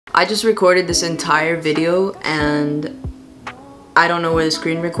I just recorded this entire video and I don't know where the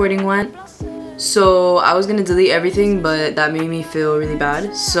screen recording went. So I was gonna delete everything, but that made me feel really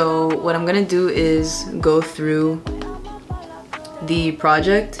bad. So what I'm gonna do is go through the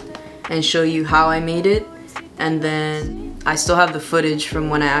project and show you how I made it, and then I still have the footage from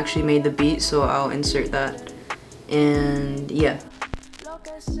when I actually made the beat, so I'll insert that. And yeah.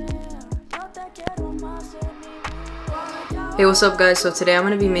 Hey, what's up guys? So today I'm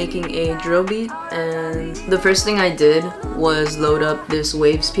going to be making a drill beat, and the first thing I did was load up this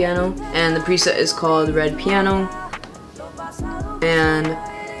Waves piano, and the preset is called Red Piano, and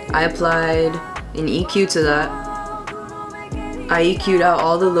I applied an EQ to that. I EQ'd out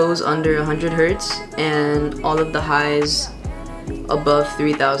all the lows under 100 Hertz and all of the highs above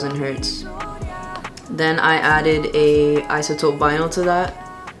 3000 Hertz. Then I added a isotope vinyl to that,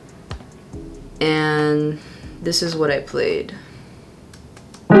 and this is what I played.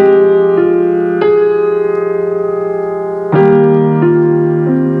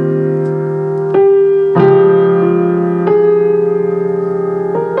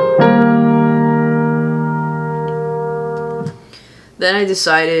 Then I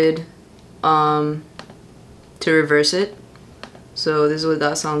decided to reverse it. So this is what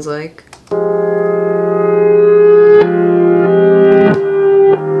that sounds like.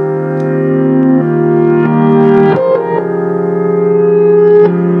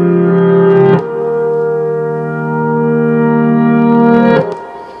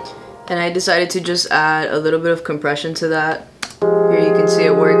 And I decided to just add a little bit of compression to that. Here you can see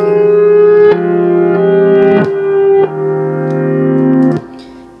it working.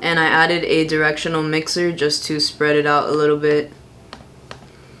 And I added a directional mixer just to spread it out a little bit.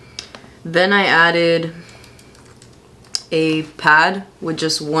 Then I added a pad with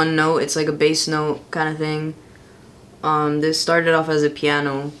just one note. It's like a bass note kind of thing. This started off as a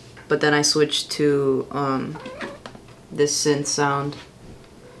piano, but then I switched to this synth sound.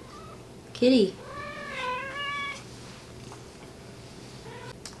 Kitty.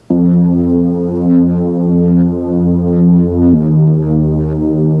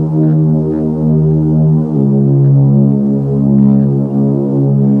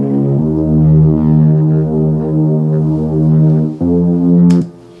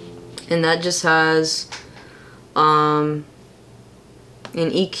 And that just has an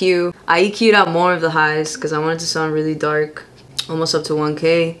EQ. I EQ'd out more of the highs because I wanted to sound really dark, almost up to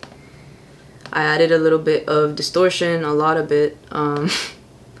 1K. I added a little bit of distortion, a lot of it. A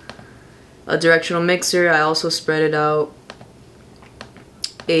directional mixer, I also spread it out.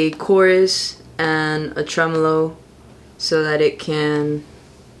 A chorus and a tremolo so that it can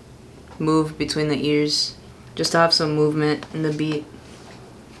move between the ears, just to have some movement in the beat.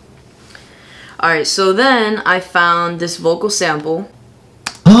 Alright, so then I found this vocal sample.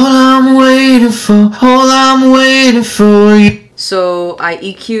 All I'm waiting for you. So I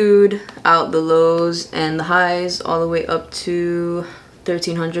EQ'd out the lows and the highs all the way up to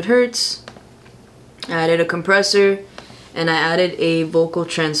 1300 Hertz. I added a compressor, and I added a vocal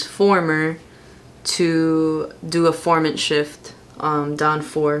transformer to do a formant shift down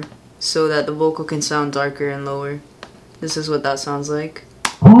 4 so that the vocal can sound darker and lower. This is what that sounds like.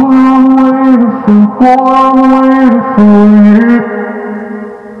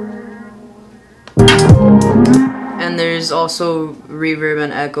 And there's also reverb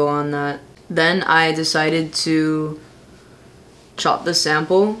and echo on that. Then I decided to chop the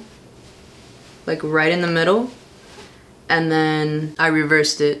sample like right in the middle, and then I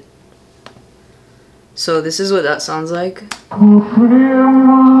reversed it. So this is what that sounds like.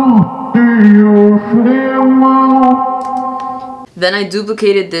 Then I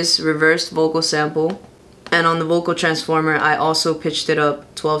duplicated this reversed vocal sample, and on the vocal transformer I also pitched it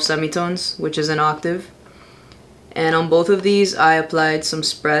up 12 semitones, which is an octave. And on both of these I applied some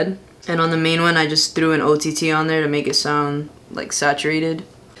spread, and on the main one I just threw an OTT on there to make it sound like saturated.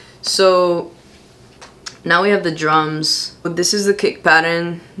 So now we have the drums. This is the kick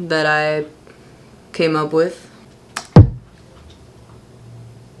pattern that I came up with.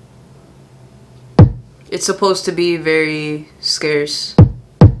 It's supposed to be very scarce.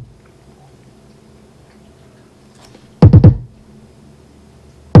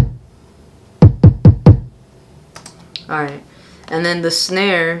 Alright, and then the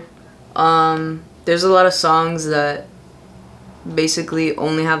snare, there's a lot of songs that basically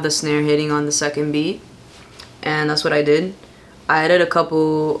only have the snare hitting on the second beat, and that's what I did. I added a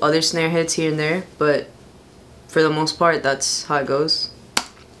couple other snare hits here and there, but for the most part that's how it goes.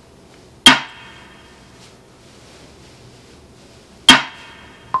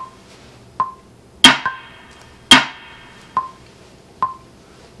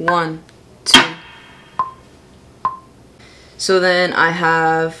 1, 2. So then I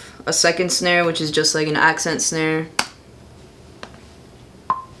have a second snare, which is just like an accent snare.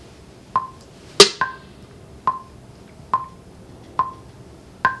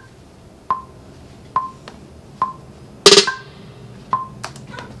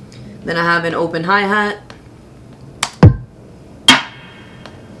 Then I have an open hi-hat.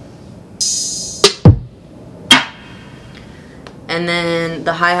 And then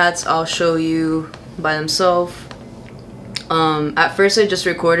the hi-hats I'll show you by themselves. At first I just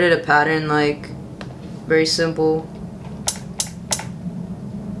recorded a pattern, like very simple.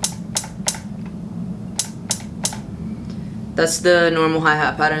 That's the normal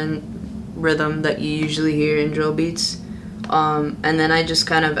hi-hat pattern rhythm that you usually hear in drill beats. And then I just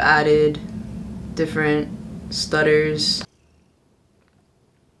kind of added different stutters.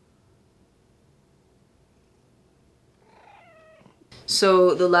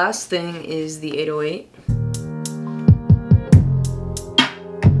 So the last thing is the 808.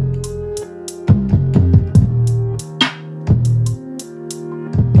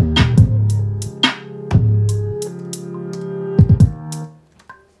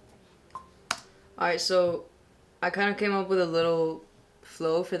 Alright, so I kind of came up with a little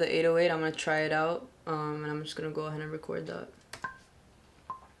flow for the 808. I'm going to try it out, and I'm just going to go ahead and record that.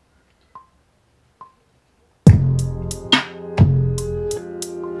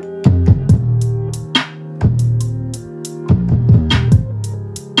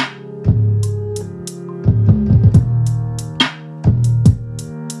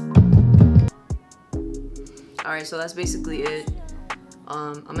 Alright, so that's basically it.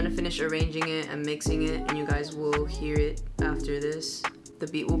 I'm gonna finish arranging it and mixing it, and you guys will hear it after this. The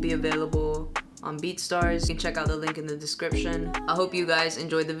beat will be available on BeatStars. You can check out the link in the description. I hope you guys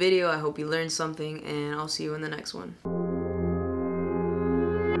enjoyed the video. I hope you learned something, and I'll see you in the next one.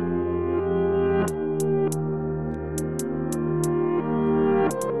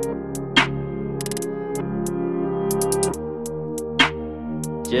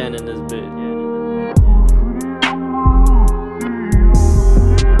 Jen in this bit.